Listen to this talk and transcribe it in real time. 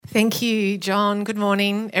Thank you, John. Good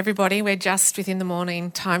morning, everybody. We're just within the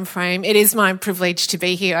morning time frame. It is my privilege to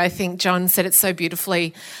be here. I think John said it so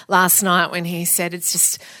beautifully last night when he said it's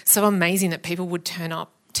just so amazing that people would turn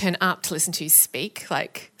up to listen to you speak.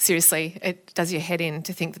 Like, seriously, it does your head in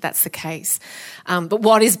to think that that's the case. But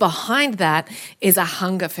what is behind that is a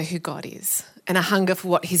hunger for who God is, and a hunger for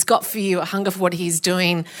what he's got for you, a hunger for what he's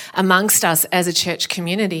doing amongst us as a church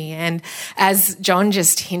community. And as John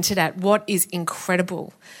just hinted at, what is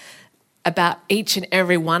incredible about each and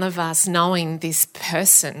every one of us knowing this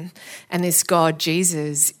person and this God,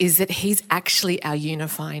 Jesus, is that he's actually our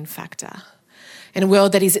unifying factor. In a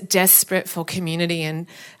world that is desperate for community, and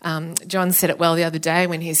John said it well the other day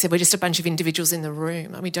when he said we're just a bunch of individuals in the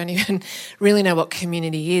room and we don't even really know what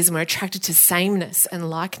community is, and we're attracted to sameness and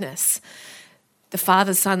likeness. The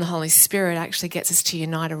Father, Son, the Holy Spirit actually gets us to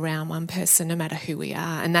unite around one person no matter who we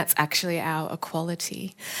are, and that's actually our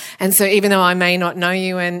equality. And so even though I may not know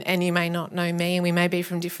you and you may not know me, and we may be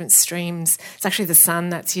from different streams, it's actually the Son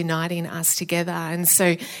that's uniting us together. And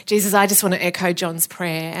so, Jesus, I just want to echo John's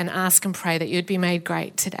prayer and ask and pray that you would be made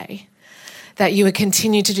great today, that you would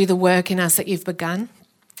continue to do the work in us that you've begun.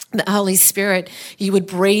 The Holy Spirit, you would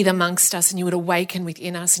breathe amongst us and you would awaken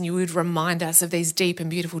within us and you would remind us of these deep and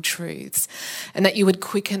beautiful truths, and that you would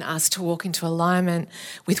quicken us to walk into alignment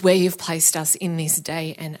with where you've placed us in this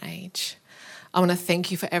day and age. I want to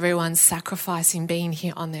thank you for everyone's sacrifice in being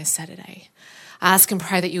here on their Saturday. I ask and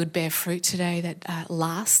pray that you would bear fruit today that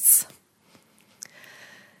lasts,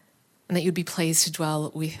 and that you'd be pleased to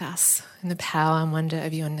dwell with us in the power and wonder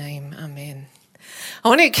of your name. Amen. I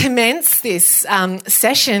want to commence this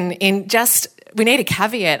session in we need a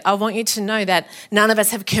caveat. I want you to know that none of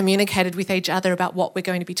us have communicated with each other about what we're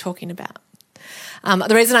going to be talking about.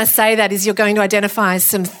 The reason I say that is you're going to identify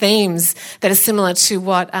some themes that are similar to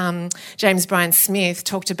what James Bryan Smith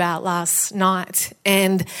talked about last night.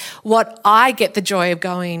 And what I get the joy of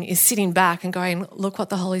going is sitting back and going, look what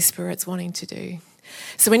the Holy Spirit's wanting to do.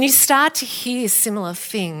 So when you start to hear similar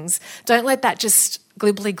things, don't let that just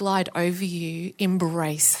glibly glide over you,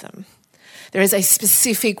 embrace them. There is a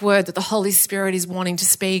specific word that the Holy Spirit is wanting to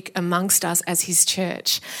speak amongst us as his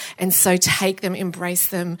church. And so take them, embrace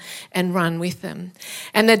them, and run with them.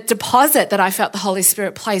 And the deposit that I felt the Holy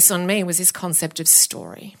Spirit place on me was this concept of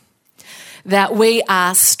story. That we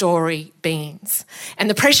are story beings. And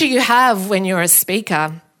the pressure you have when you're a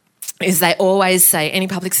speaker is they always say, any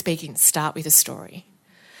public speaking, start with a story.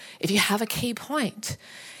 If you have a key point,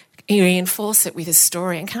 you reinforce it with a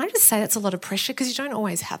story. And can I just say that's a lot of pressure because you don't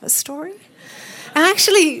always have a story? And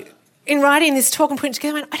actually, in writing this talk and putting it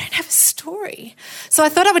together, I don't have a story. So I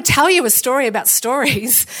thought I would tell you a story about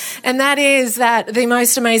stories, and that is that the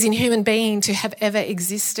most amazing human being to have ever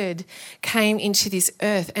existed came into this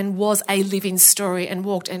earth and was a living story and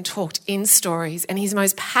walked and talked in stories. And his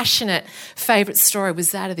most passionate, favourite story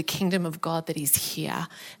was that of the kingdom of God that is here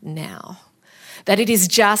now. That it is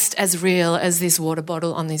just as real as this water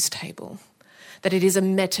bottle on this table. That it is a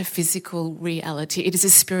metaphysical reality. It is a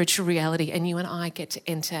spiritual reality, and you and I get to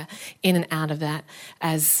enter in and out of that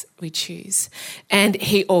as we choose. And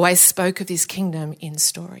he always spoke of this kingdom in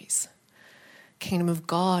stories. Kingdom of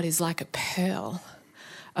God is like a pearl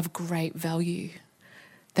of great value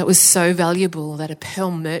that was so valuable that a pearl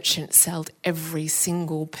merchant sold every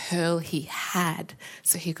single pearl he had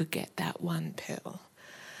so he could get that one pearl.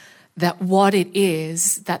 That what it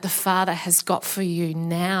is that the Father has got for you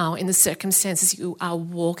now in the circumstances you are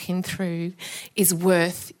walking through is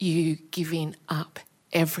worth you giving up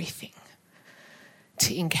everything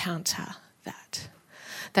to encounter that.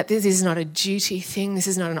 That this is not a duty thing, this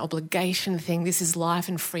is not an obligation thing, this is life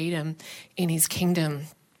and freedom in his kingdom.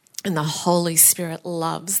 And the Holy Spirit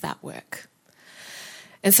loves that work.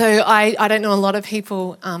 And so I don't know a lot of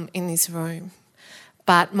people in this room,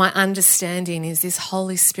 but my understanding is this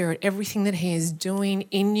Holy Spirit, everything that he is doing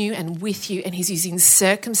in you and with you, and he's using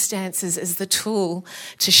circumstances as the tool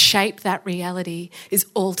to shape that reality, is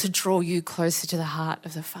all to draw you closer to the heart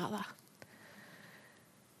of the Father.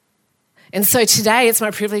 And so today it's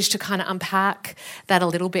my privilege to kind of unpack that a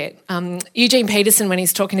little bit. Eugene Peterson, when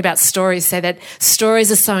he's talking about stories, said that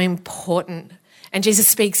stories are so important. And Jesus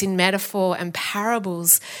speaks in metaphor and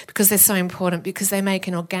parables because they're so important, because they make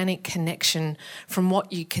an organic connection from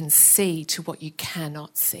what you can see to what you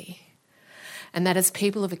cannot see. And that as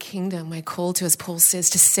people of a kingdom, we're called to, as Paul says,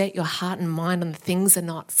 to set your heart and mind on the things that are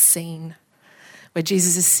not seen, where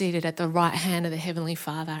Jesus is seated at the right hand of the Heavenly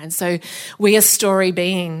Father. And so we are story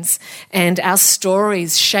beings, and our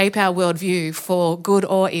stories shape our worldview for good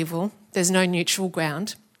or evil. There's no neutral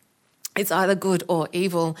ground. It's either good or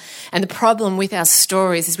evil. And the problem with our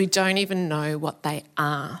stories is we don't even know what they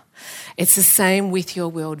are. It's the same with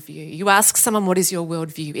your worldview. You ask someone, what is your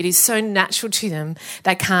worldview? It is so natural to them,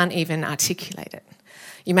 they can't even articulate it.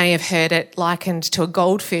 You may have heard it likened to a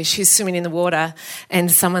goldfish who's swimming in the water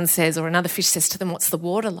and someone says, or another fish says to them, what's the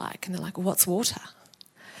water like? And they're like, what's water?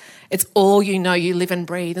 It's all you know, you live and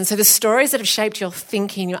breathe. And so the stories that have shaped your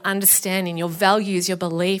thinking, your understanding, your values, your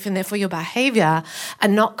belief, and therefore your behaviour are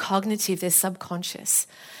not cognitive, they're subconscious.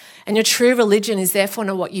 And your true religion is therefore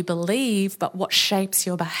not what you believe, but what shapes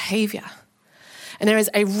your behaviour. And there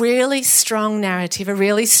is a really strong narrative, a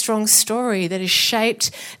really strong story that has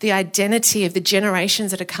shaped the identity of the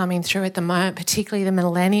generations that are coming through at the moment, particularly the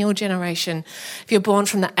millennial generation. If you're born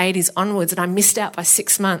from the 80s onwards, and I missed out by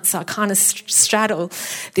 6 months, so I kind of straddle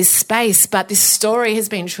this space, but this story has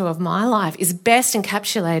been true of my life, is best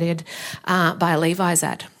encapsulated by Levi's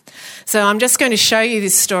ad. So I'm just going to show you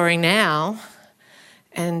this story now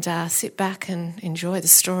and sit back and enjoy the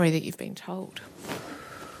story that you've been told.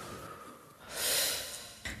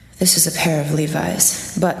 This is a pair of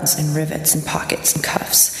Levi's, buttons and rivets and pockets and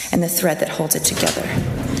cuffs, and the thread that holds it together.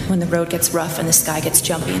 When the road gets rough and the sky gets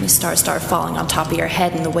jumpy and the stars start falling on top of your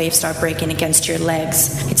head and the waves start breaking against your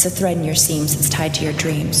legs, it's the thread in your seams that's tied to your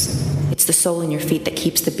dreams. It's the soul in your feet that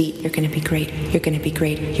keeps the beat. You're going to be great. You're going to be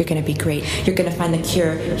great. You're going to be great. You're going to find the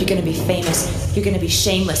cure. You're going to be famous. You're going to be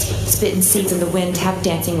shameless. Spitting seeds in the wind, tap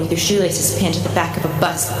dancing with your shoelaces pinned to the back of a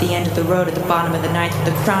bus at the end of the road at the bottom of the ninth with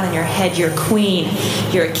a crown on your head. You're a queen.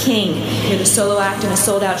 You're a king. You're the solo act in a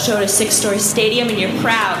sold-out show at a 6-story stadium, and you're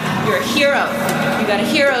proud. You're a hero. You got a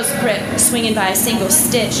hero's grip, swinging by a single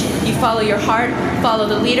stitch. You follow your heart. Follow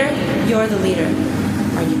the leader. You're the leader.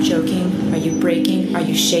 Are you joking? Are you breaking? Are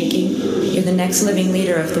you shaking? You're the next living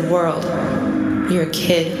leader of the world. You're a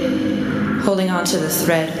kid, holding on to the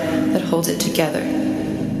thread that holds it together.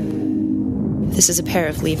 This is a pair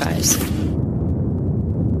of Levi's.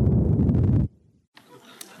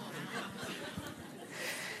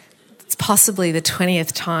 It's possibly the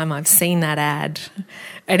 20th time I've seen that ad,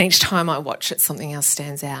 and each time I watch it, something else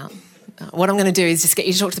stands out. What I'm going to do is just get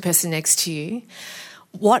you to talk to the person next to you.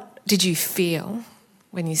 What did you feel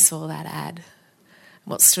when you saw that ad?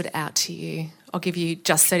 What stood out to you? I'll give you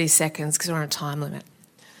just 30 seconds because we're on a time limit.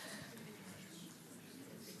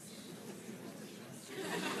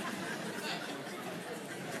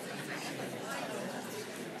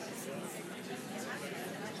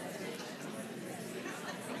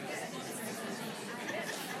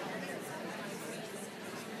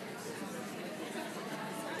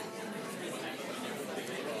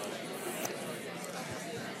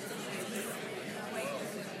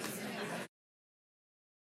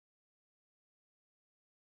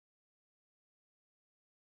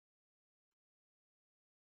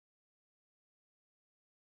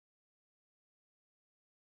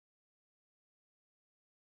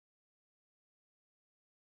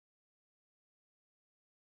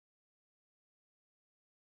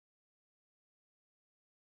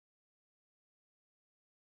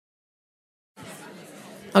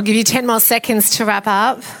 I'll give you 10 more seconds to wrap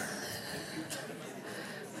up.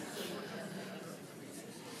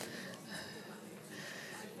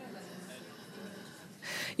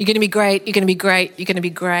 You're going to be great, you're going to be great, you're going to be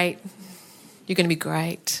great, you're going to be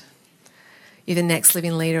great. You're the next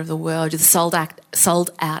living leader of the world. You're the sold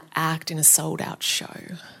out act in a sold out show.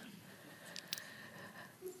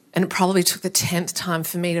 And it probably took the 10th time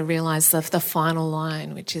for me to realise the final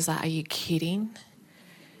line, which is like, are you kidding?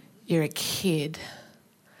 You're a kid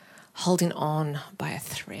holding on by a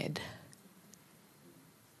thread.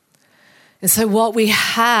 And so what we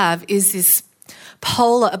have is this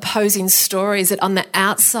polar opposing stories that on the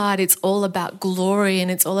outside it's all about glory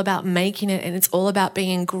and it's all about making it and it's all about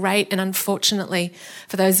being great. And unfortunately,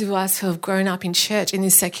 for those of us who have grown up in church in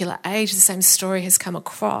this secular age, the same story has come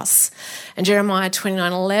across. And Jeremiah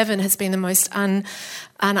 29:11 has been the most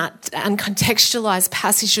uncontextualised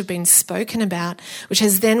passage have been spoken about, which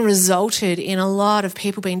has then resulted in a lot of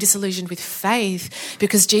people being disillusioned with faith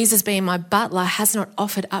because Jesus, being my butler, has not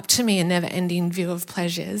offered up to me a never-ending view of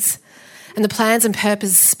pleasures. And the plans and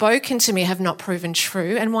purposes spoken to me have not proven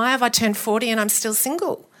true. And why have I turned 40 and I'm still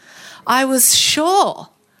single? I was sure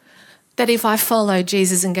that if I followed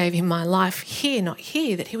Jesus and gave him my life here, not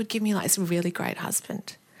here, that he would give me like this really great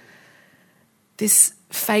husband. This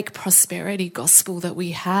fake prosperity gospel that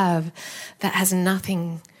we have that has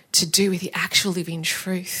nothing to do with the actual living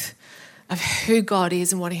truth of who God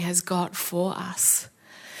is and what he has got for us.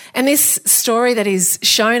 And this story that is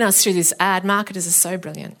shown us through this ad, marketers are so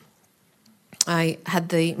brilliant. I had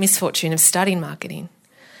the misfortune of studying marketing.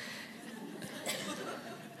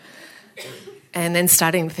 and then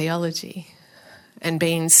studying theology and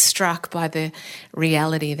being struck by the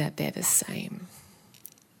reality that they're the same.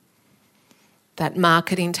 That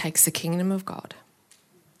marketing takes the kingdom of God,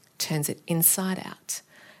 turns it inside out,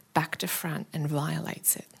 back to front, and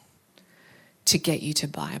violates it to get you to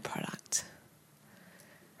buy a product.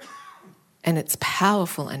 And it's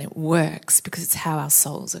powerful and it works because it's how our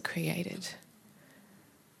souls are created.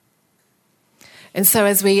 And so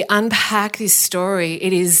as we unpack this story,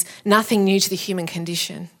 it is nothing new to the human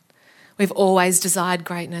condition. We've always desired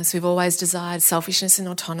greatness. We've always desired selfishness and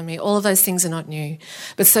autonomy. All of those things are not new.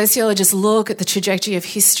 But sociologists look at the trajectory of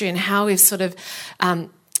history and how we've sort of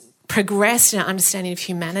progressed in our understanding of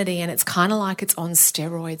humanity, and it's kind of like it's on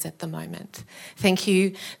steroids at the moment. Thank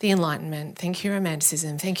you, the Enlightenment. Thank you,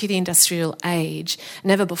 Romanticism. Thank you, the Industrial Age.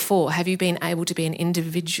 Never before have you been able to be an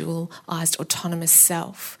individualised, autonomous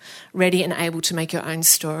self, ready and able to make your own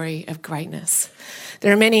story of greatness.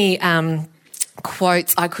 There are many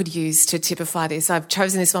quotes I could use to typify this. I've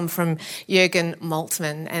chosen this one from Jürgen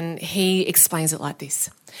Moltmann, and he explains it like this.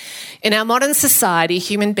 In our modern society,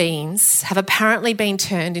 human beings have apparently been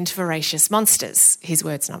turned into voracious monsters. His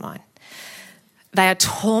words, not mine. They are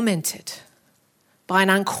tormented by an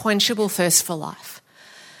unquenchable thirst for life.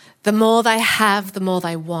 The more they have, the more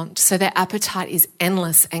they want, so their appetite is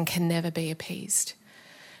endless and can never be appeased.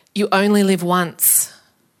 You only live once.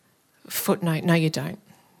 Footnote, no you don't.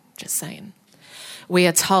 Just saying. We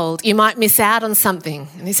are told you might miss out on something.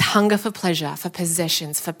 And this hunger for pleasure, for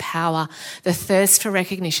possessions, for power, the thirst for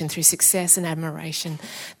recognition through success and admiration,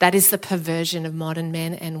 that is the perversion of modern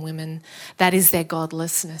men and women. That is their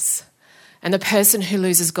godlessness. And the person who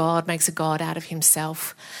loses God makes a god out of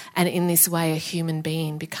himself. And in this way, a human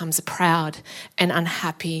being becomes a proud and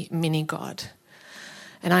unhappy mini-god.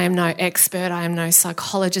 And I am no expert, I am no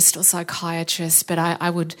psychologist or psychiatrist, but I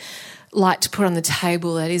would like to put on the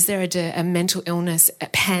table that is there a mental illness, a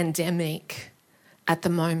pandemic at the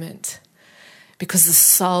moment, because the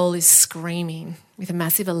soul is screaming with a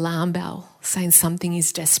massive alarm bell saying something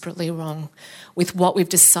is desperately wrong with what we've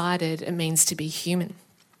decided it means to be human.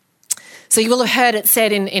 So you will have heard it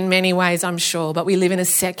said in many ways, I'm sure, but we live in a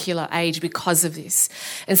secular age because of this.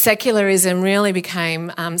 And secularism really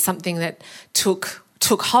became something that took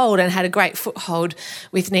hold and had a great foothold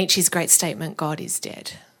with Nietzsche's great statement, God is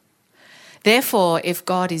dead. Therefore, if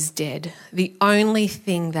God is dead, the only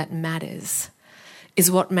thing that matters is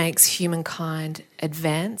what makes humankind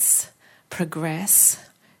advance, progress,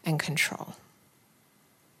 and control.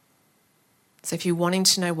 So if you're wanting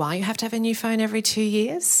to know why you have to have a new phone every 2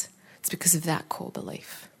 years, it's because of that core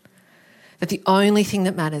belief. That the only thing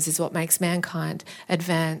that matters is what makes mankind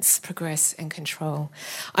advance, progress, and control.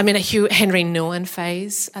 I'm in a Henry Nouwen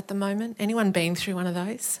phase at the moment. Anyone been through one of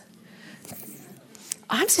those?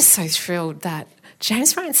 I'm just so thrilled that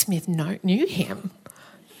James Ryan Smith knew him.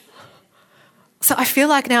 So I feel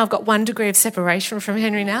like now I've got 1 degree of separation from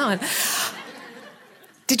Henry Nouwen.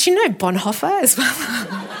 Did you know Bonhoeffer as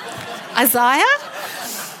well? Isaiah?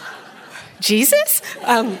 Jesus?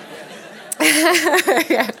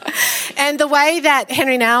 Yeah. And the way that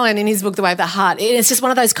Henry Nouwen in his book, The Way of the Heart, it's just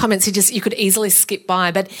one of those comments you could easily skip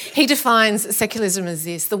by, but he defines secularism as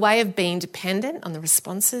this: the way of being dependent on the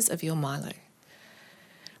responses of your Milo.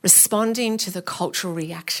 Responding to the cultural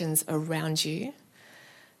reactions around you,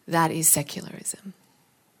 that is secularism.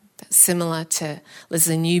 That's similar to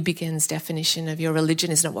Leslie Newbigin's definition of your religion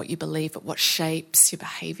is not what you believe, but what shapes your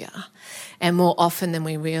behaviour. And more often than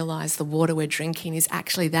we realise, the water we're drinking is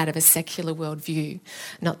actually that of a secular worldview,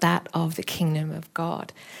 not that of the kingdom of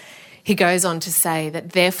God. He goes on to say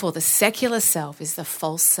that therefore the secular self is the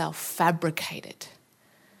false self fabricated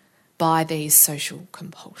by these social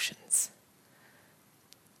compulsions.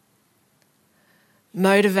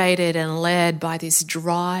 Motivated and led by this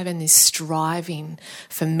drive and this striving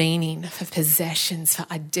for meaning, for possessions, for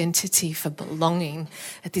identity, for belonging,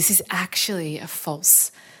 that this is actually a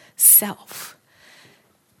false self.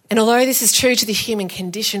 And although this is true to the human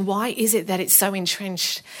condition, why is it that it's so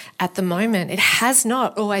entrenched at the moment? It has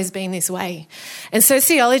not always been this way. And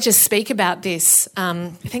sociologists speak about this.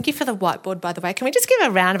 Thank you for the whiteboard, by the way. Can we just give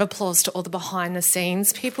a round of applause to all the behind the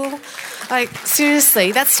scenes people? Like,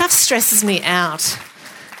 seriously, that stuff stresses me out.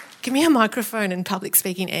 Give me a microphone and public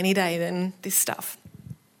speaking any day than this stuff.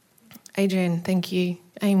 Adrian, thank you.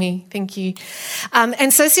 Amy, thank you.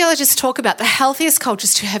 And sociologists talk about the healthiest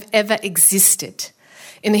cultures to have ever existed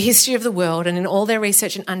in the history of the world, and in all their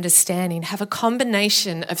research and understanding, have a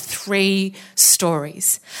combination of 3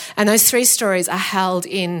 stories. And those 3 stories are held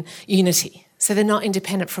in unity, so they're not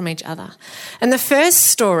independent from each other. And the first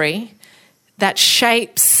story that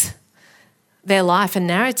shapes their life and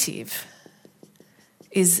narrative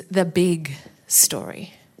is the big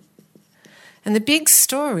story. And the big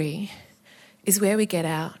story is where we get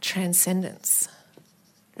our transcendence.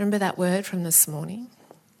 Remember that word from this morning?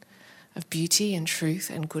 Of beauty and truth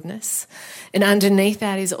and goodness. And underneath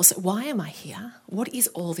that is also, why am I here? What is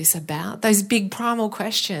all this about? Those big primal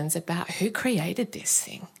questions about who created this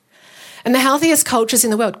thing. And the healthiest cultures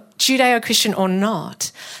in the world, Judeo-Christian or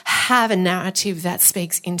not, have a narrative that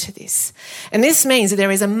speaks into this. And this means that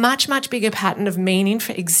there is a much, much bigger pattern of meaning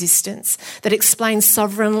for existence that explains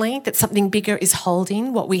sovereignly that something bigger is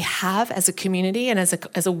holding what we have as a community and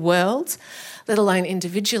as a world, let alone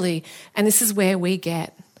individually. And this is where we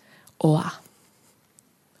get awe,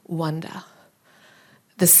 wonder,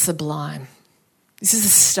 the sublime. This is the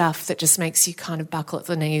stuff that just makes you kind of buckle at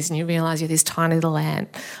the knees and you realise you're this tiny little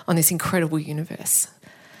ant on this incredible universe.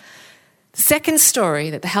 The second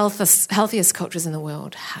story that the healthiest cultures in the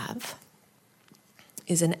world have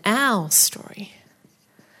is an owl story.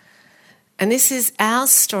 And this is our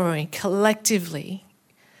story collectively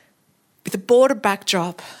with the broader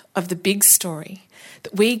backdrop of the big story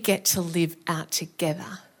that we get to live out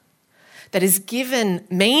together, that is given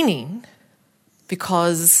meaning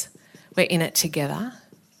because we're in it together,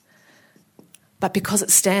 but because it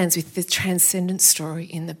stands with the transcendent story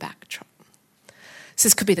in the backdrop. So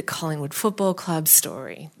this could be the Collingwood Football Club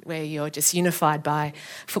story, where you're just unified by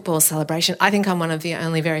football celebration. I think I'm one of the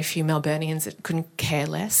only very few Melburnians that couldn't care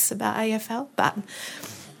less about AFL, but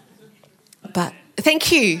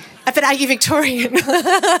thank you. But are you Victorian?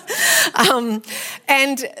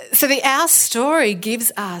 And so our story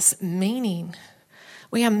gives us meaning.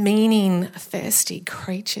 We are meaning-thirsty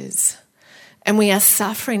creatures, and we are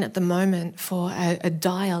suffering at the moment for a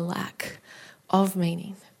dire lack of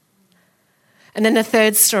meaning. And then the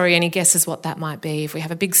third story, any guesses what that might be? If we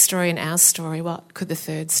have a big story and our story, what could the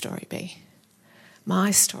third story be?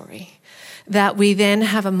 My story. That we then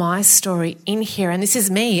have a my story in here, and this is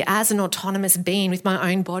me as an autonomous being with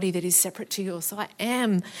my own body that is separate to yours. So I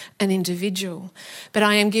am an individual, but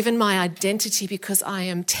I am given my identity because I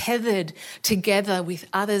am tethered together with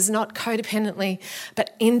others, not codependently,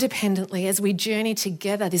 but independently as we journey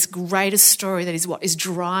together this greater story that is what is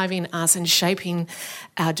driving us and shaping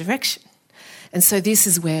our direction. And so this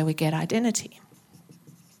is where we get identity.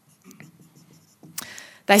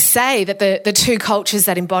 They say that the two cultures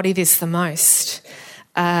that embody this the most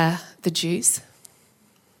are the Jews,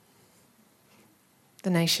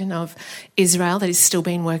 the nation of Israel that is still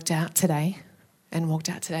being walked out today,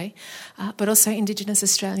 but also Indigenous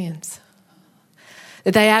Australians.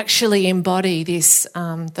 That they actually embody this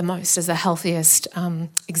the most as the healthiest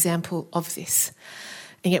example of this.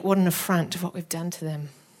 And yet what an affront of what we've done to them,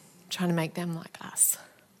 trying to make them like us.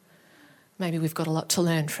 Maybe we've got a lot to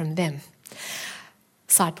learn from them.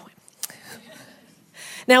 Side point.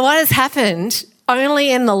 Now, what has happened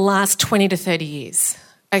only in the last 20 to 30 years?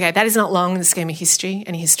 Okay, that is not long in the scheme of history.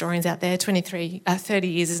 Any historians out there, 30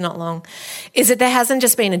 years is not long. Is that there hasn't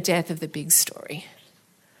just been a death of the big story,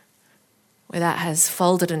 where that has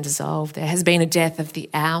folded and dissolved. There has been a death of the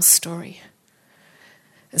our story.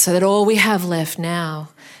 And so that all we have left now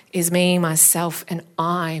is me, myself, and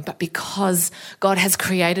I. But because God has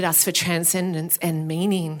created us for transcendence and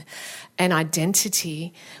meaning and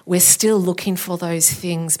identity, we're still looking for those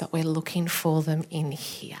things, but we're looking for them in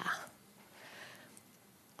here.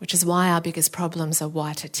 Which is why our biggest problems are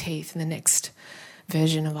whiter teeth in the next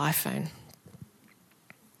version of iPhone.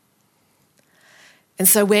 And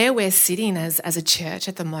so where we're sitting as a church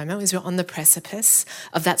at the moment is we're on the precipice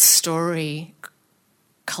of that story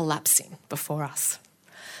collapsing before us.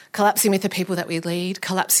 Collapsing with the people that we lead,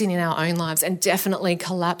 collapsing in our own lives, and definitely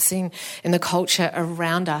collapsing in the culture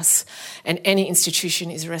around us. And any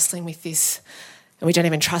institution is wrestling with this. And we don't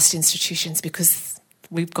even trust institutions because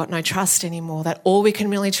we've got no trust anymore, that all we can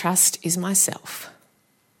really trust is myself.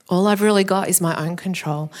 All I've really got is my own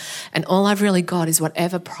control. And all I've really got is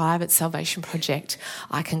whatever private salvation project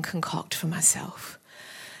I can concoct for myself.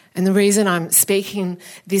 And the reason I'm speaking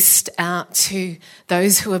this out to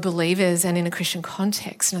those who are believers and in a Christian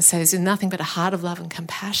context, and I say there's nothing but a heart of love and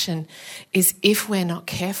compassion, is if we're not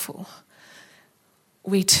careful,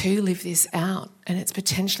 we too live this out, and it's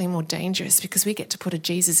potentially more dangerous because we get to put a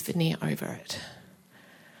Jesus veneer over it.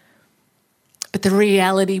 But the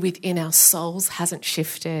reality within our souls hasn't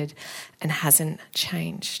shifted and hasn't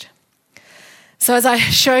changed. So as I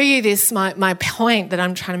show you this, my point that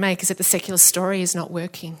I'm trying to make is that the secular story is not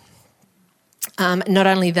working. Not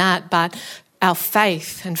only that, but our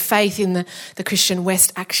faith and faith in the Christian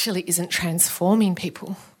West actually isn't transforming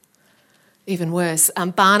people. even worse.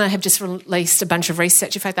 Barna have just released a bunch of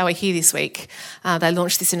research. In fact, they were here this week. They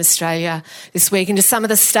launched this in Australia this week. And just some of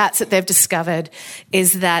the stats that they've discovered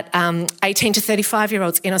is that 18 to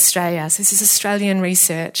 35-year-olds in Australia, so this is Australian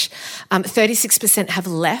research, 36% have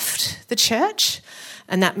left the church.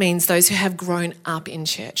 And that means those who have grown up in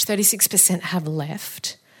church. 36% have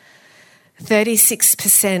left.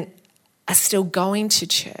 36% are still going to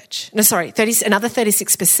church. No, sorry, another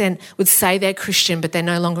 36% would say they're Christian, but they're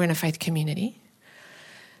no longer in a faith community.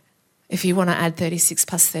 If you want to add 36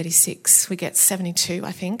 plus 36, we get 72,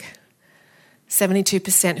 I think.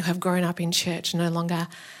 72% who have grown up in church no longer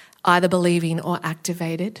either believing or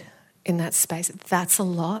activated in that space. That's a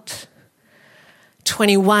lot.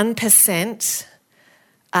 21%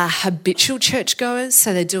 are habitual churchgoers,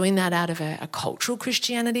 so they're doing that out of a cultural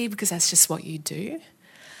Christianity because that's just what you do.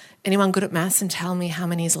 Anyone good at maths and tell me how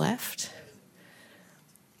many is left?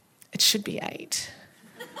 It should be 8.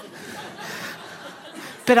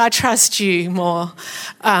 But I trust you more.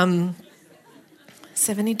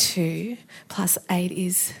 72 plus 8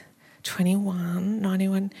 is 21,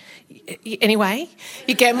 91. Anyway,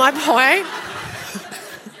 you get my point.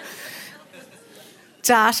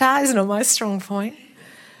 Data is not my strong point.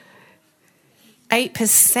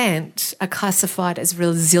 8% are classified as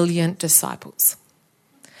resilient disciples.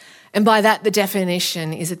 And by that, the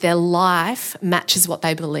definition is that their life matches what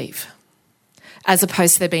they believe, as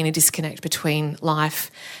opposed to there being a disconnect between life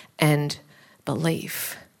and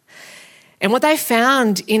belief. And what they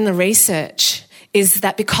found in the research is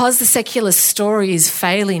that because the secular story is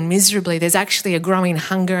failing miserably, there's actually a growing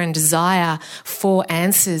hunger and desire for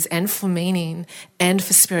answers and for meaning and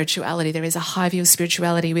for spirituality. There is a high view of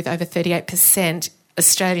spirituality with over 38%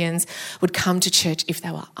 Australians would come to church if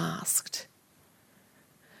they were asked.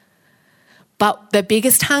 But the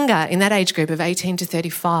biggest hunger in that age group of 18 to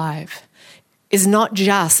 35 is not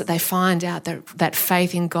just that they find out that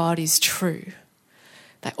faith in God is true.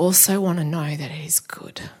 They also want to know that it is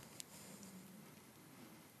good.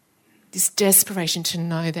 This desperation to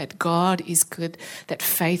know that God is good, that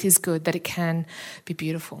faith is good, that it can be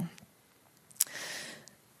beautiful.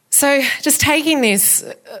 So just taking this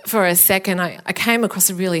for a second, I came across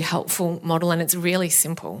a really helpful model, and it's really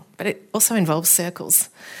simple, but it also involves circles.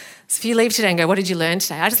 So if you leave today and go, what did you learn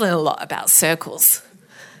today? I just learned a lot about circles.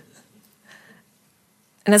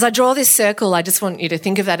 And as I draw this circle, I just want you to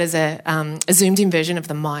think of that as a zoomed-in version of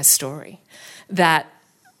the my story, that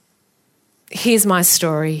here's my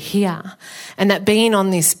story here, and that being on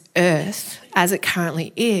this earth as it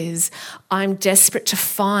currently is, I'm desperate to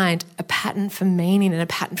find a pattern for meaning and a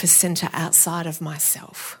pattern for centre outside of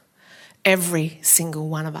myself. Every single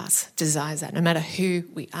one of us desires that, no matter who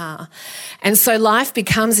we are. And so life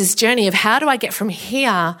becomes this journey of how do I get from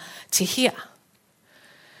here to here?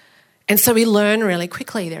 And so we learn really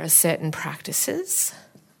quickly there are certain practices,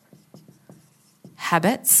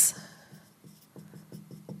 habits,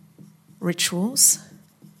 rituals,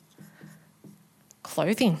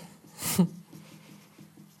 clothing,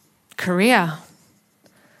 career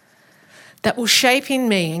that will shape in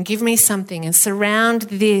me and give me something and surround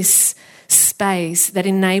this space that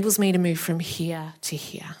enables me to move from here to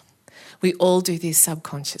here. We all do this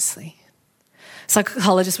subconsciously.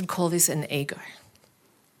 Psychologists would call this an ego.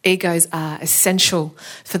 Egos are essential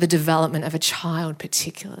for the development of a child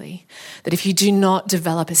particularly. That if you do not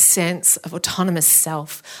develop a sense of autonomous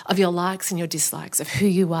self, of your likes and your dislikes, of who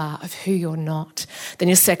you are, of who you're not, then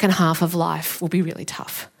your second half of life will be really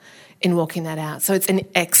tough in walking that out. So it's an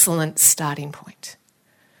excellent starting point.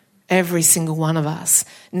 Every single one of us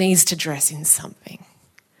needs to dress in something.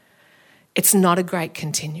 It's not a great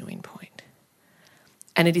continuing point.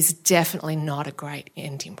 And it is definitely not a great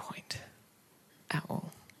ending point at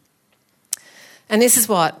all. And this is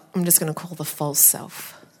what I'm just going to call the false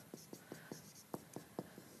self.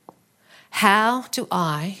 How do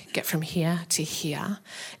I get from here to here?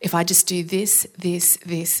 If I just do this, this,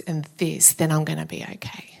 this, and this, then I'm going to be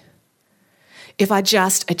okay. If I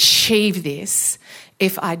just achieve this,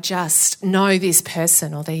 if I just know this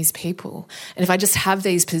person or these people, and if I just have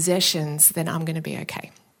these possessions, then I'm going to be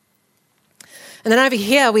okay. And then over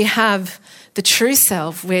here we have the true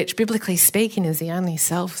self, which biblically speaking is the only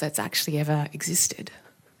self that's actually ever existed.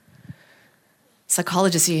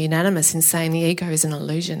 Psychologists are unanimous in saying the ego is an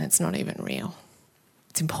illusion, it's not even real.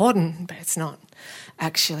 It's important, but it's not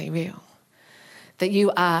actually real. That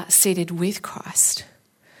you are seated with Christ,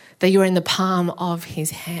 that you're in the palm of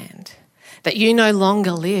his hand, that you no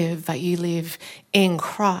longer live, but you live in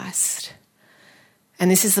Christ. And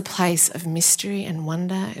this is the place of mystery and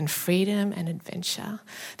wonder and freedom and adventure.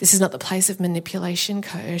 This is not the place of manipulation,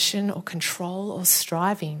 coercion, or control or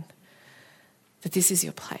striving. That this is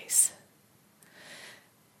your place.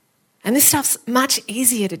 And this stuff's much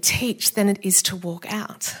easier to teach than it is to walk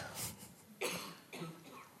out.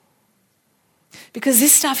 Because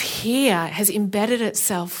this stuff here has embedded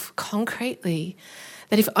itself concretely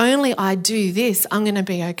that if only I do this, I'm going to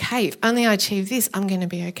be okay. If only I achieve this, I'm going to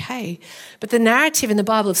be okay. But the narrative in the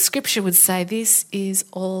Bible of Scripture would say this is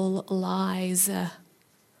all lies. And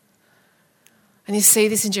you see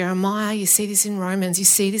this in Jeremiah, you see this in Romans, you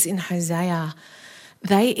see this in Hosea.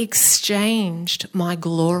 They exchanged my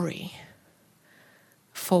glory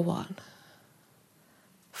for what?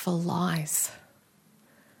 For lies.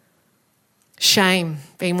 Shame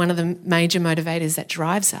being one of the major motivators that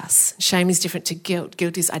drives us. Shame is different to guilt.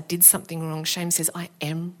 Guilt is I did something wrong. Shame says I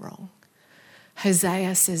am wrong.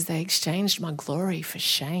 Hosea says they exchanged my glory for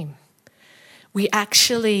shame. We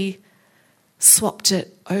actually swapped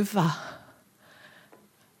it over.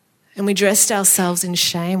 And we dressed ourselves in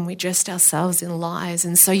shame. We dressed ourselves in lies.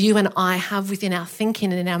 And so you and I have within our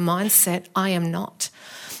thinking and in our mindset, I am not.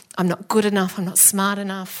 I'm not good enough. I'm not smart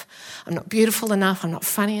enough. I'm not beautiful enough. I'm not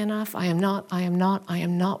funny enough. I am not. I am not. I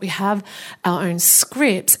am not. We have our own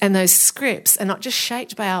scripts, and those scripts are not just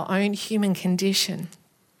shaped by our own human condition,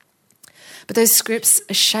 but those scripts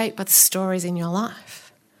are shaped by the stories in your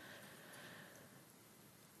life.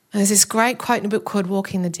 And there's this great quote in a book called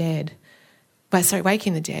Waking the Dead,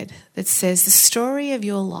 that says the story of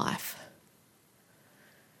your life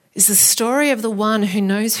is the story of the one who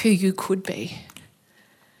knows who you could be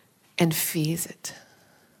and fears it.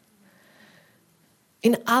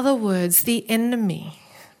 In other words, the enemy,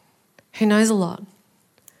 who knows a lot,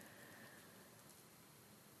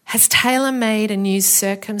 has tailor-made and used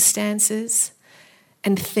circumstances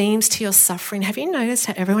and themes to your suffering. Have you noticed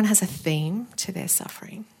how everyone has a theme to their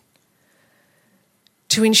suffering?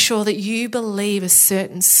 To ensure that you believe a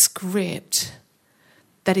certain script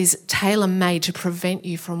that is tailor-made to prevent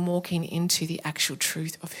you from walking into the actual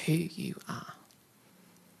truth of who you are.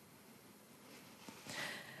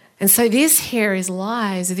 And so this here is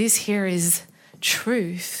lies, this here is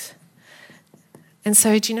truth. And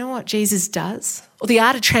so do you know what Jesus does? Well, the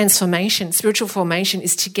art of transformation, spiritual formation,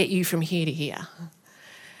 is to get you from here to here.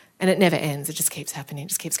 And it never ends, it just keeps happening, it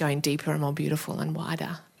just keeps going deeper and more beautiful and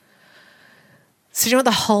wider. So do you know what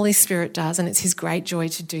the Holy Spirit does? And it's his great joy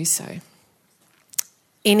to do so.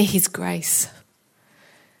 In his grace,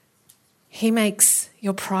 he makes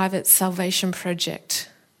your private salvation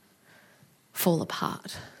project fall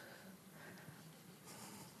apart.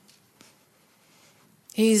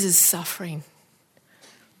 He uses suffering.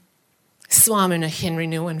 This is why I'm in a Henry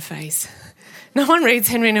Nouwen phase. No one reads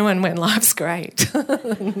Henry Nouwen when life's great.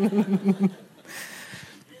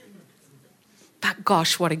 But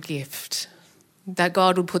gosh, what a gift. That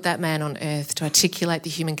God would put that man on earth to articulate the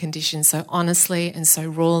human condition so honestly and so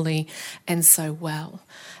rawly and so well.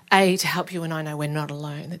 A, to help you and I know we're not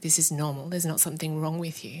alone, that this is normal, there's not something wrong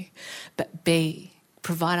with you. But B,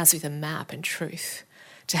 provide us with a map and truth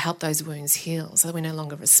to help those wounds heal so that we no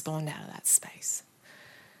longer respond out of that space.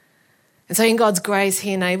 And so in God's grace,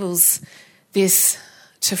 he enables this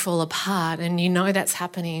to fall apart, and you know that's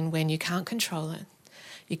happening when you can't control it,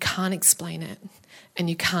 you can't explain it, and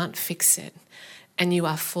you can't fix it. And you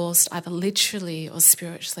are forced either literally or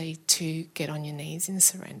spiritually to get on your knees in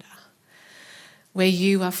surrender, where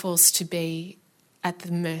you are forced to be at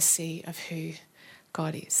the mercy of who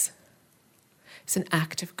God is. It's an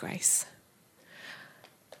act of grace.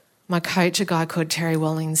 My coach, a guy called Terry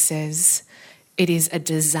Walling, says it is a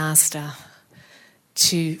disaster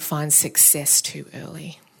to find success too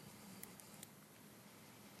early.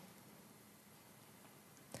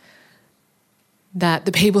 That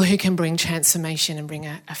the people who can bring transformation and bring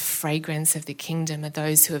a fragrance of the kingdom are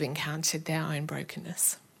those who have encountered their own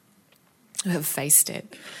brokenness, who have faced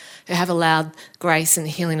it, who have allowed grace and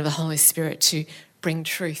the healing of the Holy Spirit to bring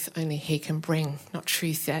truth only he can bring, not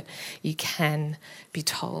truth that you can be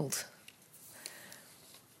told.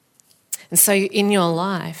 And so in your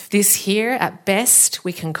life, this here, at best,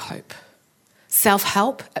 we can cope.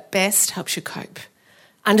 Self-help, at best, helps you cope.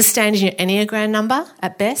 Understanding your Enneagram number,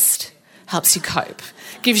 at best, helps you cope.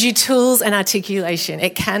 Gives you tools and articulation.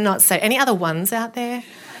 It cannot say. Any other ones out there?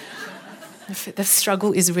 The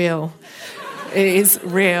struggle is real. It is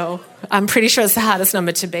real. I'm pretty sure it's the hardest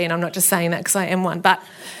number to be, and I'm not just saying that because I am one. But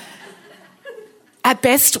at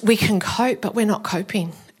best, we can cope, but we're not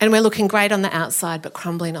coping. And we're looking great on the outside, but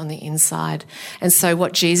crumbling on the inside. And so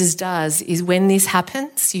what Jesus does is when this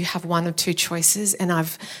happens, you have one of two choices, and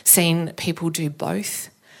I've seen people do both.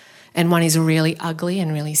 And one is really ugly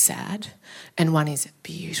and really sad, and one is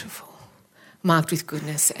beautiful, marked with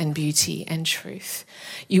goodness and beauty and truth.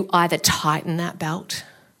 You either tighten that belt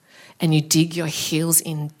and you dig your heels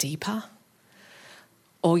in deeper,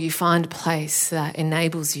 or you find a place that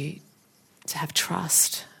enables you to have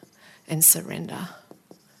trust and surrender.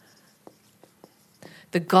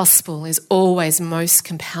 The gospel is always most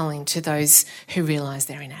compelling to those who realise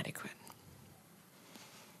they're inadequate.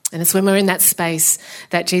 And it's when we're in that space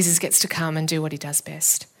that Jesus gets to come and do what he does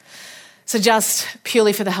best. So just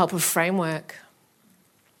purely for the help of framework,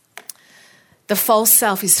 the false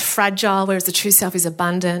self is fragile, whereas the true self is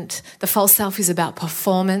abundant. The false self is about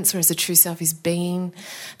performance, whereas the true self is being.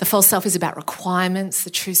 The false self is about requirements. The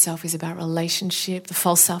true self is about relationship. The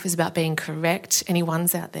false self is about being correct. Any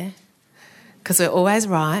ones out there? Because we're always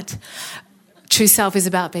right. True self is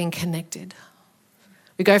about being connected.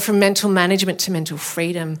 We go from mental management to mental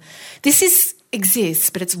freedom. This exists,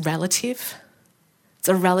 but it's relative. It's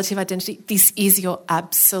a relative identity. This is your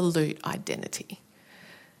absolute identity.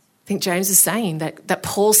 I think James is saying that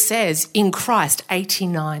Paul says in Christ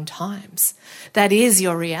 89 times. That is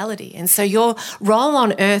your reality. And so your role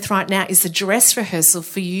on earth right now is a dress rehearsal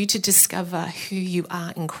for you to discover who you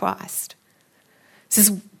are in Christ. This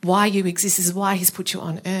is why you exist. This is why he's put you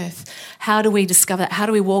on earth. How do we discover that? How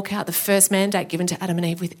do we walk out the first mandate given to Adam and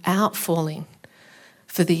Eve without falling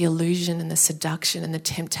for the illusion and the seduction and the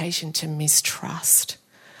temptation to mistrust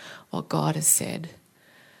what God has said?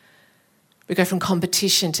 We go from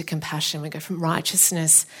competition to compassion. We go from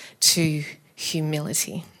righteousness to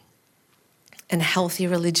humility. And healthy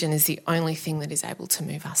religion is the only thing that is able to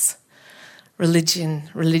move us. Religion,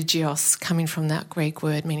 religios, coming from that Greek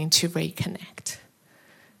word meaning to reconnect,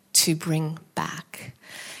 to bring back.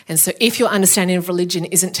 And so if your understanding of religion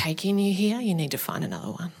isn't taking you here, you need to find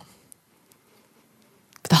another one.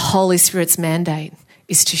 But the Holy Spirit's mandate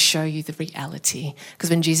is to show you the reality. Because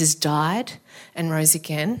when Jesus died and rose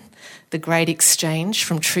again, the great exchange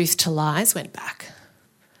from truth to lies went back.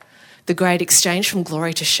 The great exchange from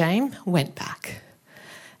glory to shame went back.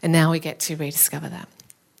 And now we get to rediscover that.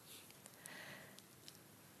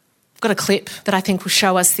 I've got a clip that I think will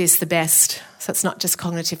show us this the best. So it's not just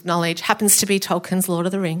cognitive knowledge. Happens to be Tolkien's Lord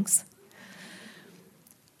of the Rings.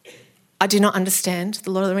 I do not understand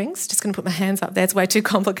the Lord of the Rings. Just going to put my hands up there. It's way too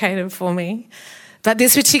complicated for me. But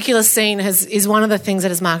this particular scene is one of the things that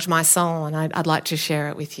has marked my soul, and I'd like to share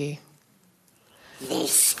it with you. They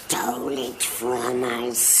stole it from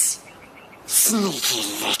us. Sneaky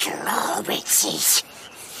little hobbitses.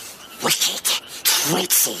 Wicked,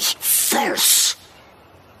 tricksy, false.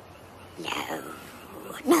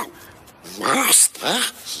 No. Master?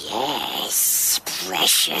 Yes,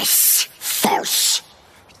 precious. False.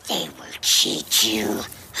 They will cheat you,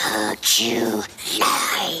 hurt you,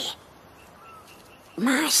 lie.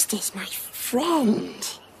 Master's my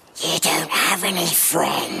friend. You don't have any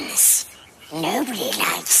friends. Nobody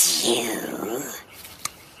likes you.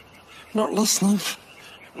 Not listening.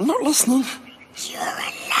 You're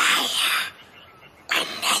a liar. And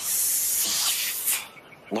a thief.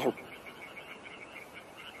 No.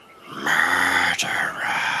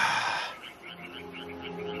 Murderer.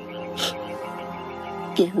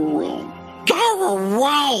 Go away. Go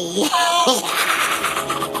away!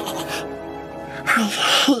 I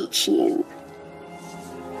hate you.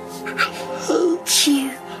 I hate you.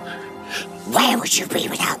 Where would you be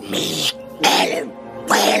without me? Ellen,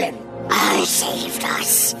 I saved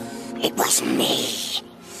us. It was me.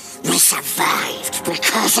 We survived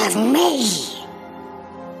because of me.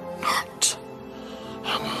 Not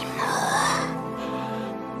anymore.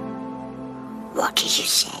 What did you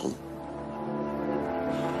say?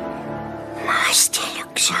 Master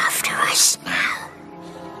looks after us now.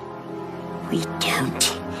 We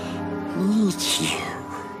don't need you.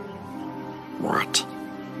 What?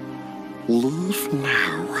 Leave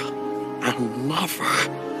now and never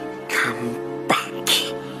come back.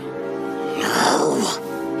 No.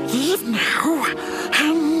 Leave now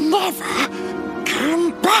and never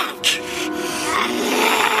come back.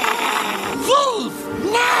 Leave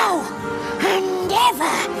now and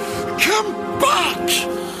never come back.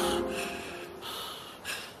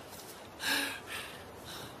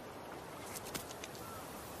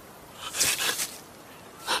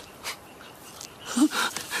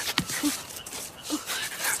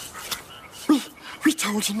 We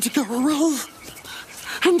told him to go away.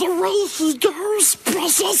 And away he goes,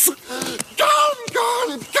 precious. Gone.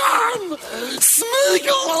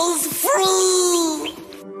 Smeagol is free.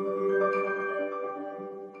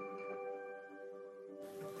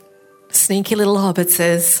 Sneaky little hobbit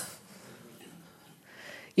says,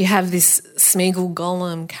 you have this Smeagol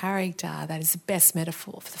Golem character that is the best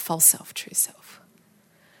metaphor for the false self, true self.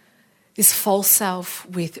 This false self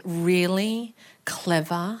with really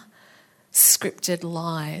clever, scripted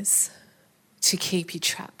lies to keep you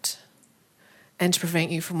trapped and to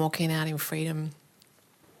prevent you from walking out in freedom.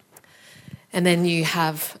 And then you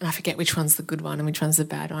have, and I forget which one's the good one and which one's the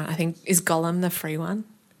bad one. I think, is Gollum the free one?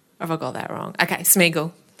 Or have I got that wrong? Okay,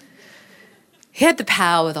 Smeagol. He had the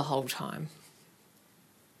power the whole time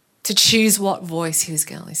to choose what voice he was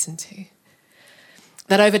going to listen to.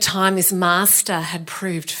 That over time this master had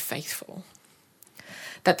proved faithful.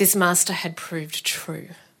 That this master had proved true.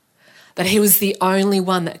 That he was the only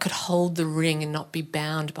one that could hold the ring and not be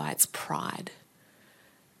bound by its pride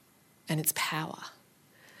and its power.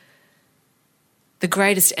 The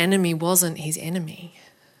greatest enemy wasn't his enemy.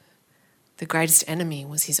 The greatest enemy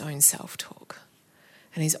was his own self-talk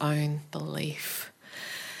and his own belief.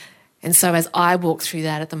 And so as I walk through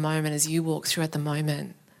that at the moment, as you walk through at the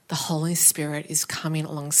moment, the Holy Spirit is coming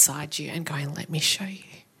alongside you and going, let me show you.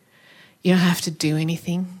 You don't have to do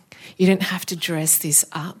anything. You don't have to dress this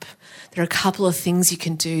up. There are a couple of things you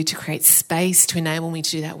can do to create space to enable me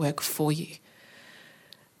to do that work for you.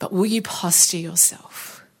 But will you posture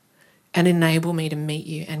yourself and enable me to meet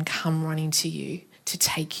you and come running to you to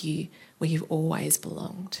take you where you've always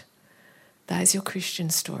belonged? That is your Christian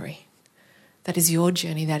story. That is your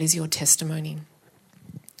journey. That is your testimony.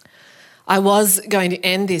 I was going to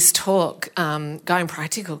end this talk going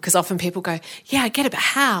practical because often people go, yeah, I get it, but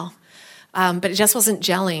how? But it just wasn't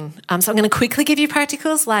gelling. So I'm going to quickly give you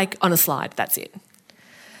practicals, like on a slide, that's it.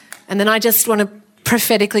 And then I just want to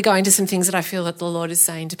prophetically go into some things that I feel that the Lord is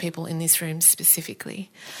saying to people in this room specifically.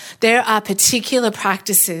 There are particular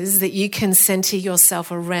practices that you can centre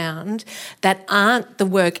yourself around that aren't the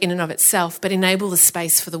work in and of itself, but enable the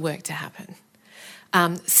space for the work to happen.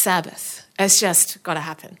 Sabbath, it's just got to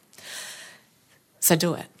happen. So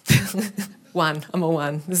do it. I'm a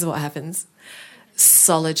one. This is what happens.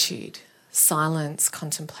 Solitude, silence,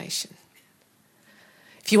 contemplation.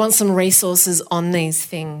 If you want some resources on these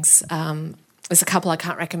things, there's a couple I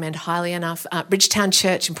can't recommend highly enough. Bridgetown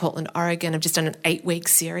Church in Portland, Oregon have just done an 8-week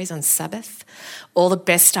series on Sabbath. All the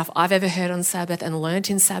best stuff I've ever heard on Sabbath and learnt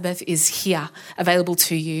in Sabbath is here, available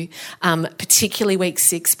to you. Particularly week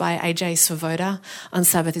 6 by AJ Svoboda on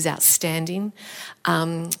Sabbath is outstanding.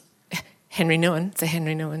 Henry Nouwen, it's a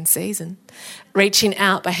Henry Nouwen season. Reaching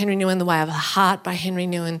Out by Henry Nouwen, The Way of the Heart by Henry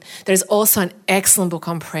Nouwen. There's also an excellent book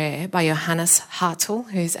on prayer by Johannes Hartl,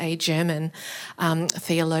 who's a German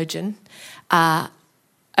theologian.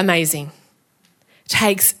 Amazing.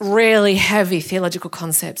 Takes really heavy theological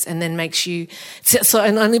concepts and then makes you... So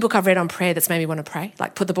an only book I've read on prayer that's made me want to pray,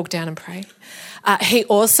 like put the book down and pray. He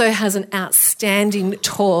also has an outstanding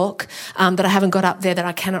talk that I haven't got up there that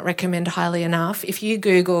I cannot recommend highly enough. If you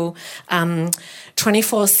Google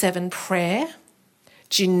 24/7 prayer,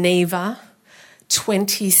 Geneva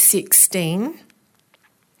 2016,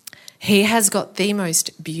 he has got the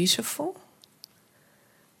most beautiful,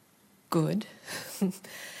 good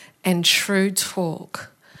and true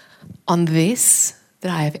talk on this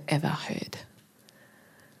that I have ever heard.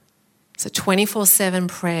 So 24/7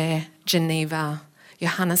 prayer, Geneva,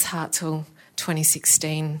 Johannes Hartl,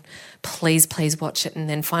 2016. Please watch it and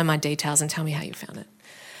then find my details and tell me how you found it.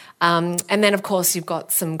 And then, of course, you've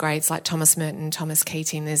got some greats like Thomas Merton, Thomas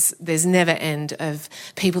Keating. There's never end of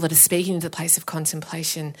people that are speaking into the place of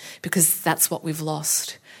contemplation because that's what we've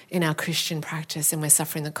lost in our Christian practice and we're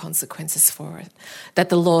suffering the consequences for it. That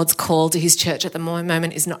the Lord's call to his church at the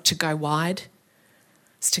moment is not to go wide,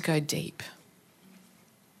 it's to go deep.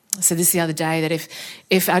 I said this the other day, that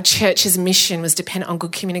if our church's mission was dependent on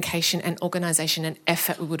good communication and organisation and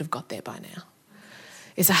effort, we would have got there by now.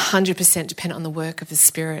 It's 100% dependent on the work of the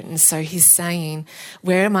Spirit. And so he's saying,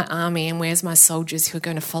 where are my army and where's my soldiers who are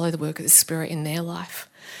going to follow the work of the Spirit in their life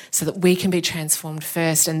so that we can be transformed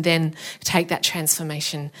first and then take that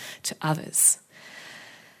transformation to others.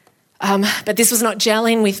 But this was not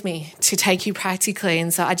gelling with me to take you practically.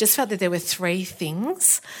 And so I just felt that there were 3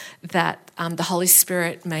 things that the Holy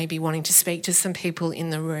Spirit may be wanting to speak to some people in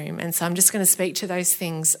the room. And so I'm just going to speak to those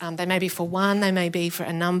things. They may be for one, they may be for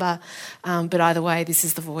a number. But either way, this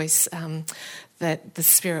is the voice that the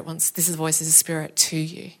Spirit wants. This is the voice of the Spirit to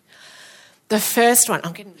you. The first one,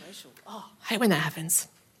 I'm getting emotional. Oh, I hate when that happens.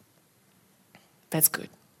 That's good.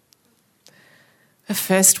 The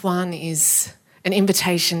first one is an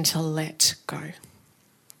invitation to let go.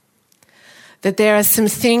 That there are some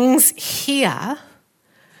things here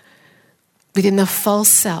within the false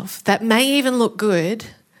self that may even look good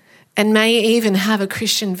and may even have a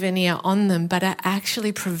Christian veneer on them, but are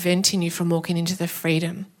actually preventing you from walking into the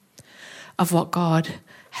freedom of what God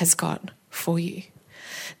has got for you.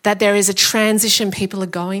 That there is a transition people are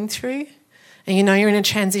going through, and you know you're in a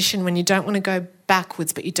transition when you don't want to go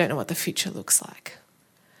backwards, but you don't know what the future looks like.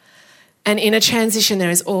 And in a transition,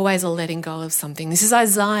 there is always a letting go of something. This is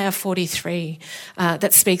Isaiah 43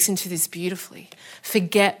 that speaks into this beautifully.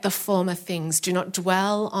 Forget the former things. Do not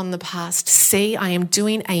dwell on the past. See, I am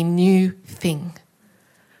doing a new thing.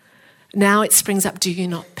 Now it springs up. Do you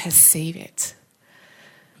not perceive it?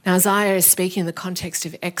 Now Isaiah is speaking in the context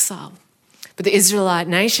of exile. But the Israelite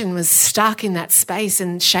nation was stuck in that space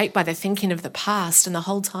and shaped by the thinking of the past. And the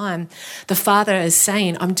whole time, the Father is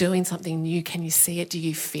saying, I'm doing something new. Can you see it? Do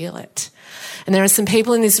you feel it? And there are some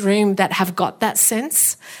people in this room that have got that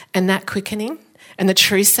sense and that quickening. And the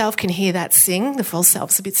true self can hear that sing. The false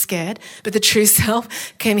self's a bit scared, but the true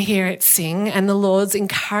self can hear it sing. And the Lord's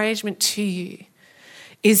encouragement to you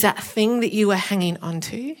is that thing that you were hanging on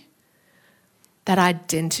to, that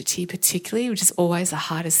identity particularly, which is always the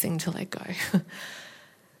hardest thing to let go,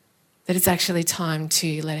 that it's actually time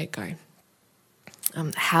to let it go.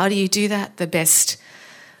 How do you do that? The best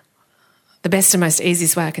and most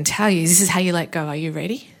easiest way I can tell you is this is how you let go. Are you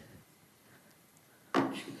ready?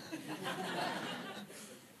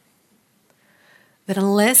 That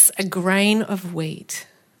unless a grain of wheat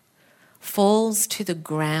falls to the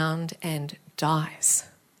ground and dies,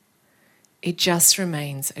 it just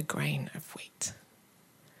remains a grain of wheat.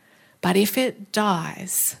 But if it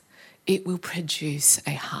dies, it will produce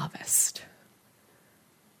a harvest.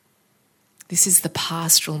 This is the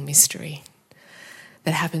pastoral mystery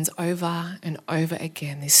that happens over and over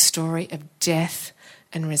again, this story of death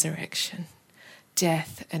and resurrection.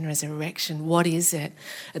 Death and resurrection. What is it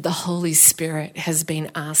that the Holy Spirit has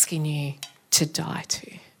been asking you to die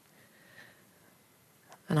to?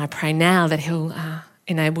 And I pray now that He'll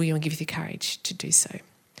enable you and give you the courage to do so.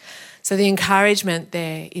 So the encouragement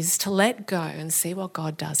there is to let go and see what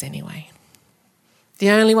God does anyway. The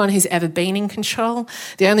only one who's ever been in control,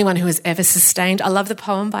 the only one who has ever sustained. I love the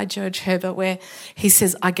poem by George Herbert where he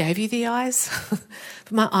says, I gave you the eyes.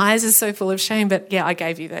 But my eyes are so full of shame, but yeah, I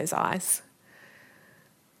gave you those eyes.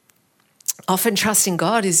 Often trusting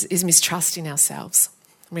God is mistrusting ourselves,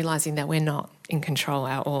 realising that we're not in control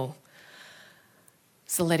at all.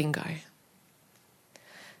 So letting go.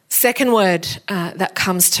 Second word that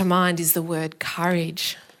comes to mind is the word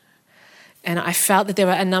courage. And I felt that there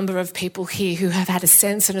were a number of people here who have had a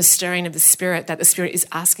sense and a stirring of the Spirit, that the Spirit is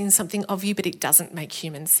asking something of you, but it doesn't make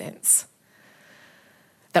human sense.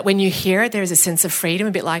 That when you hear it, there is a sense of freedom,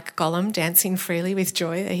 a bit like Gollum dancing freely with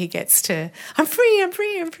joy, that he gets to, I'm free, I'm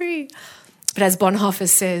free, I'm free. But as Bonhoeffer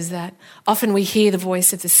says, that often we hear the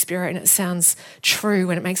voice of the Spirit and it sounds true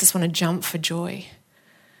and it makes us want to jump for joy.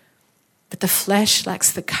 But the flesh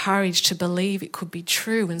lacks the courage to believe it could be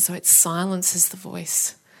true, and so it silences the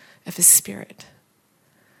voice of the Spirit.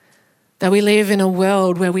 That we live in a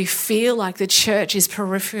world where we feel like the church is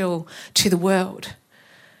peripheral to the world.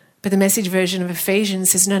 But the Message version of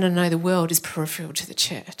Ephesians says, no, the world is peripheral to the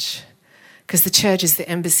church. Because the church is the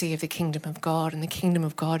embassy of the kingdom of God, and the kingdom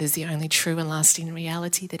of God is the only true and lasting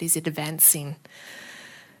reality that is advancing.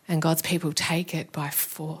 And God's people take it by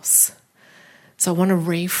force. So I want to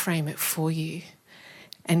reframe it for you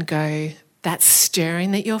and go, that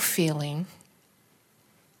stirring that you're feeling,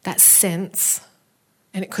 that sense,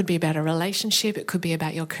 and it could be about a relationship, it could be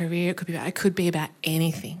about your career, it could be about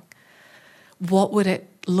anything. What would it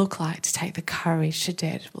look like to take the courage to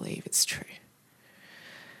dare to believe it's true?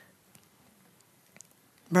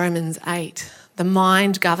 Romans 8, the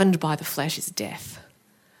mind governed by the flesh is death,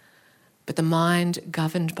 but the mind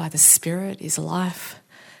governed by the Spirit is life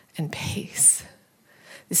and peace.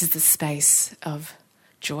 This is the space of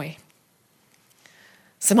joy.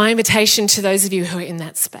 So my invitation to those of you who are in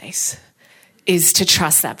that space is to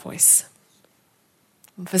trust that voice.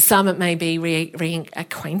 For some, it may be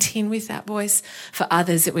reacquainting with that voice. For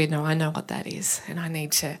others, it would know, I know what that is, and I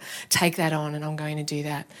need to take that on, and I'm going to do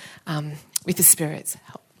that with the Spirit's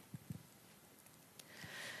help.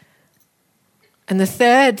 And the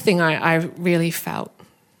third thing I really felt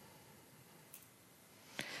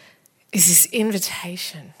is this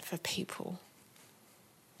invitation for people,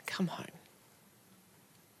 come home.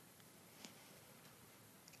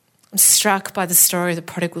 I'm struck by the story of the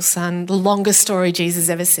prodigal son, the longest story Jesus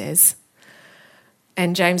ever says.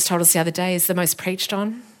 And James told us the other day is the most preached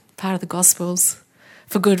on part of the Gospels,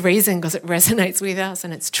 for good reason, because it resonates with us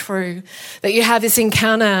and it's true. That you have this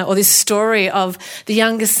encounter or this story of the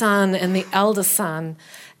younger son and the elder son,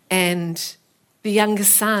 and the younger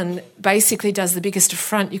son basically does the biggest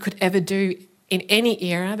affront you could ever do in any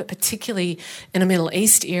era, but particularly in a Middle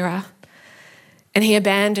East era. And he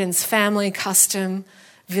abandons family, custom,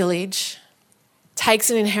 village, takes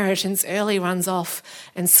an inheritance early, runs off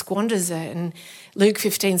and squanders it. And Luke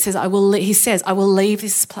 15 says, I will leave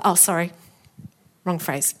this place. Oh, sorry. Wrong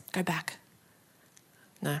phrase. Go back.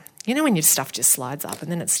 No, You know when your stuff just slides up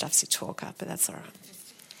and then it stuffs your talk up, but that's all right.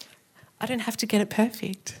 I don't have to get it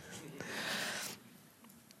perfect.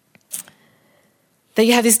 That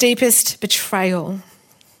you have this deepest betrayal.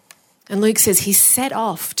 And Luke says he set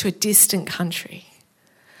off to a distant country.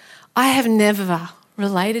 I have never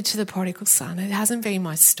related to the prodigal son. It hasn't been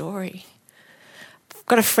my story. I've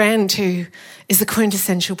got a friend who is the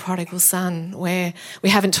quintessential prodigal son, where we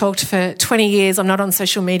haven't talked for 20 years. I'm not on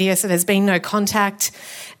social media, so there's been no contact.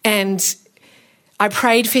 And I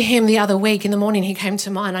prayed for him the other week. In the morning he came to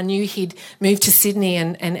mind. I knew he'd moved to Sydney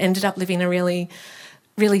and ended up living a really,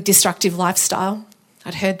 really destructive lifestyle.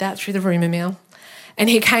 I'd heard that through the rumour mill. And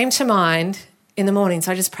he came to mind in the morning,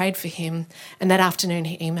 so I just prayed for him. And that afternoon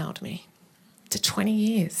he emailed me. To 20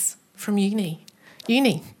 years from uni.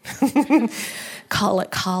 Call it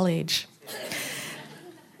college.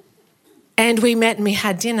 And we met and we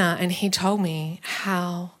had dinner, and he told me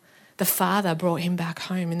how the father brought him back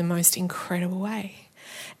home in the most incredible way.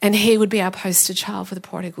 And he would be our poster child for the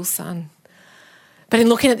prodigal son. But in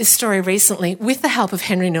looking at this story recently, with the help of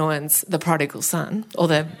Henry Nouwen's The Prodigal Son, or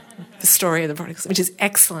the story of the prodigal son, which is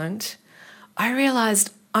excellent, I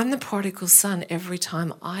realised I'm the prodigal son every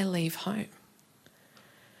time I leave home.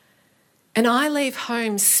 And I leave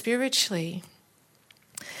home spiritually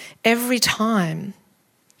every time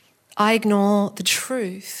I ignore the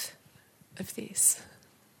truth of this.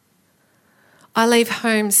 I leave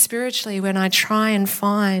home spiritually when I try and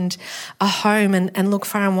find a home and look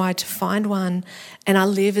far and wide to find one, and I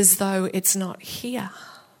live as though it's not here.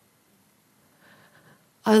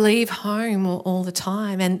 I leave home all the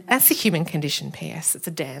time, and that's the human condition, P.S. It's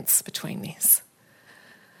a dance between this.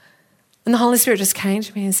 And the Holy Spirit just came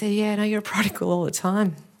to me and said, yeah, no, you're a prodigal all the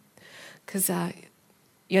time, because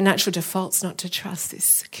your natural default's not to trust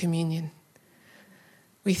this communion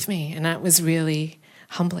with me. And that was really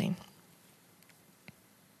humbling.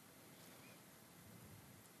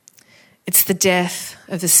 It's the death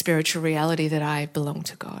of the spiritual reality that I belong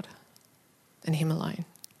to God and Him alone,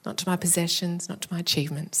 not to my possessions, not to my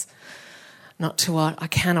achievements, not to what I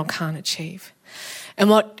can or can't achieve. And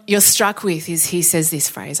what you're struck with is he says this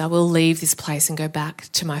phrase, I will leave this place and go back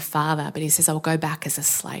to my father, but he says I will go back as a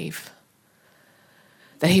slave.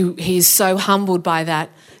 That he is so humbled by that,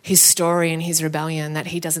 his story and his rebellion, that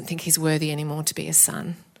he doesn't think he's worthy anymore to be a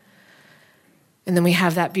son. And then we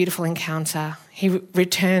have that beautiful encounter. He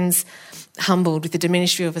returns humbled with the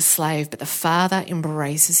diminished view of a slave, but the father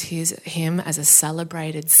embraces him as a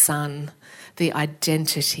celebrated son. The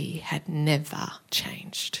identity had never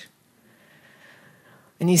changed.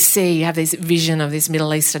 And you have this vision of this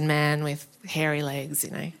Middle Eastern man with hairy legs,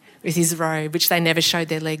 with his robe, which they never showed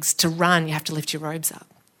their legs. To run, you have to lift your robes up.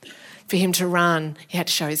 For him to run, he had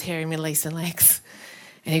to show his hairy Middle Eastern legs.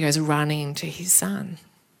 And he goes running to his son.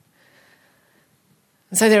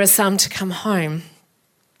 And so there are some to come home,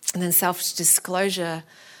 and then self-disclosure.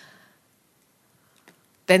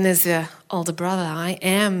 Then there's the older brother. I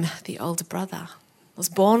am the older brother. I was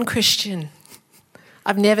born Christian.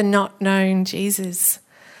 I've never not known Jesus.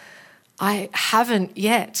 I haven't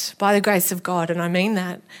yet, by the grace of God, and I mean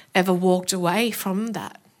that, ever walked away from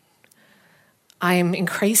that. I am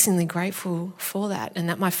increasingly grateful for that, and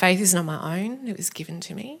that my faith is not my own. It was given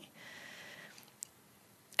to me.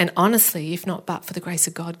 And honestly, if not but for the grace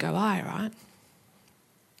of God, go I, right?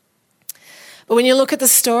 But when you look at the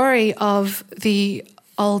story of the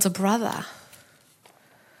older brother,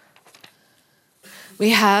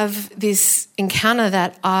 we have this encounter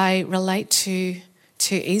that I relate to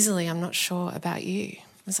easily. I'm not sure about you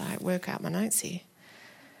as I work out my notes here.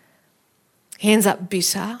 He ends up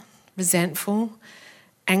bitter, resentful,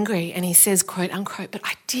 angry, and he says, quote unquote, but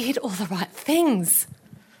I did all the right things.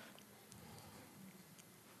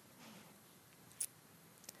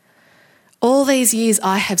 All these years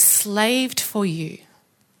I have slaved for you.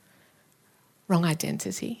 Wrong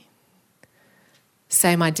identity.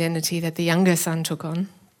 Same identity that the younger son took on.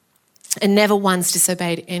 And never once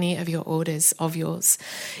disobeyed any of your orders of yours.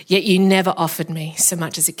 Yet you never offered me so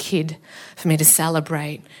much as a kid for me to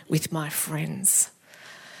celebrate with my friends.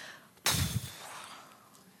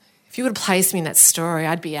 If you would have placed me in that story,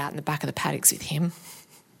 I'd be out in the back of the paddocks with him.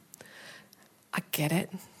 I get it.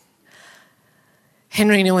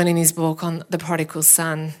 Henry Nouwen, in his book on the prodigal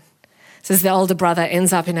son, says the older brother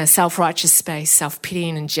ends up in a self-righteous space,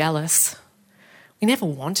 self-pitying and jealous. We never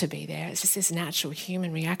want to be there. It's just this natural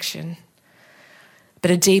human reaction. But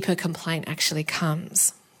a deeper complaint actually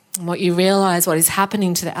comes. And what you realise, what is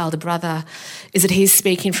happening to the elder brother, is that he's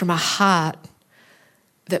speaking from a heart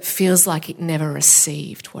that feels like it never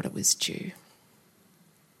received what it was due.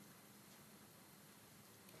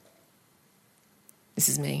 This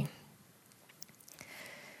is me.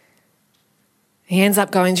 He ends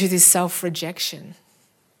up going through this self-rejection,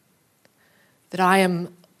 that I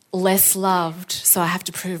am less loved, so I have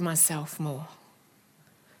to prove myself more.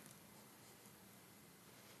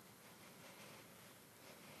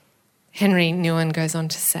 Henry Nouwen goes on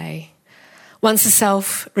to say, once a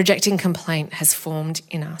self-rejecting complaint has formed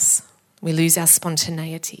in us, we lose our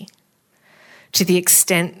spontaneity to the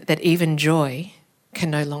extent that even joy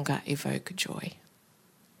can no longer evoke joy.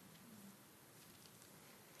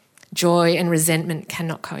 Joy and resentment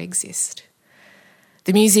cannot coexist.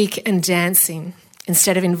 The music and dancing,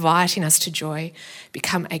 instead of inviting us to joy,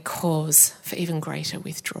 become a cause for even greater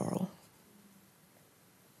withdrawal.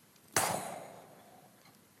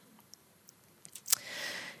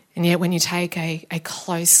 And yet when you take a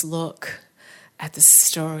close look at the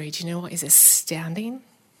story, do you know what is astounding?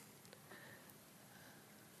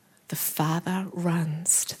 The Father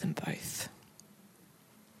runs to them both.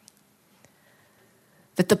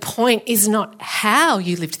 That the point is not how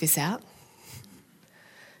you lived this out,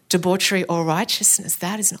 debauchery or righteousness,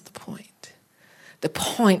 that is not the point. The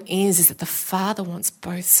point is that the Father wants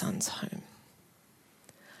both sons home.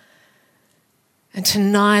 And to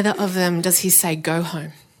neither of them does he say, go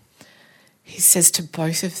home. He says to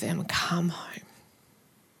both of them, come home.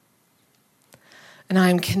 And I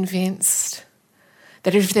am convinced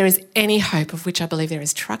that if there is any hope, of which I believe there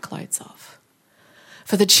is truckloads of,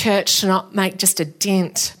 for the church to not make just a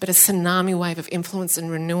dent, but a tsunami wave of influence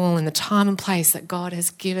and renewal in the time and place that God has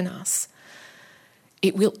given us,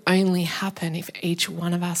 it will only happen if each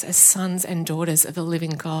one of us as sons and daughters of the living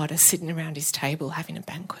God are sitting around his table having a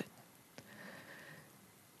banquet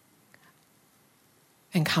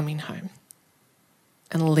and coming home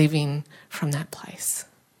and living from that place.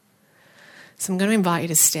 So I'm going to invite you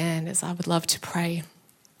to stand as I would love to pray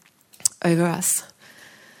over us.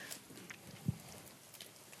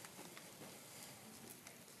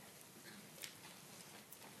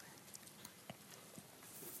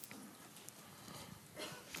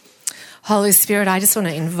 Holy Spirit, I just want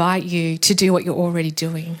to invite you to do what you're already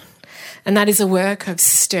doing. And that is a work of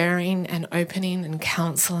stirring and opening and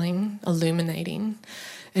counselling, illuminating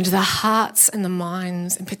into the hearts and the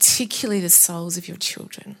minds and particularly the souls of your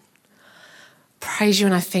children. Praise you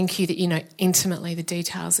and I thank you that you know intimately the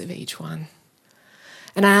details of each one.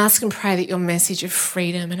 And I ask and pray that your message of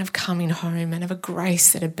freedom and of coming home and of a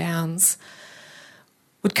grace that abounds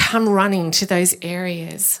would come running to those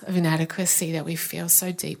areas of inadequacy that we feel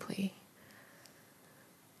so deeply.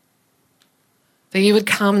 That you would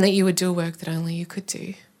come, that you would do a work that only you could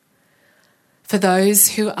do. For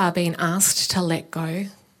those who are being asked to let go,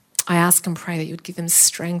 I ask and pray that you would give them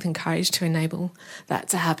strength and courage to enable that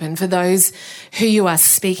to happen. For those who you are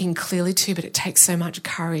speaking clearly to, but it takes so much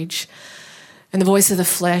courage, and the voice of the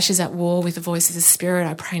flesh is at war with the voice of the Spirit,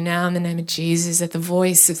 I pray now in the name of Jesus that the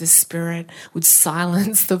voice of the Spirit would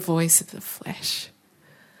silence the voice of the flesh.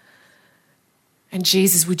 And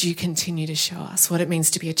Jesus, would you continue to show us what it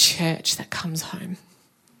means to be a church that comes home?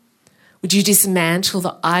 Would you dismantle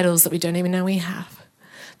the idols that we don't even know we have,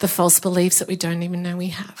 the false beliefs that we don't even know we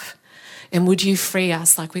have? And would you free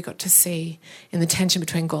us like we got to see in the tension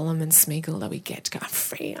between Gollum and Smeagol, that we get to go, I'm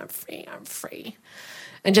free, I'm free, I'm free.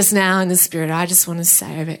 And just now in the Spirit, I just want to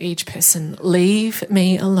say over each person, leave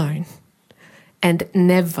me alone and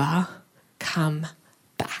never come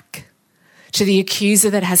back. To the accuser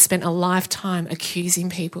that has spent a lifetime accusing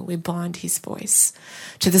people, we bind his voice.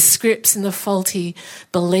 To the scripts and the faulty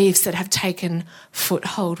beliefs that have taken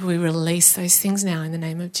foothold, we release those things now in the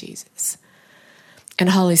name of Jesus. And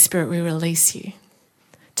Holy Spirit, we release you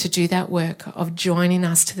to do that work of joining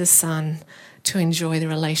us to the Son to enjoy the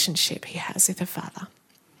relationship he has with the Father.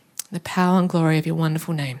 The power and glory of your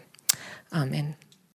wonderful name. Amen.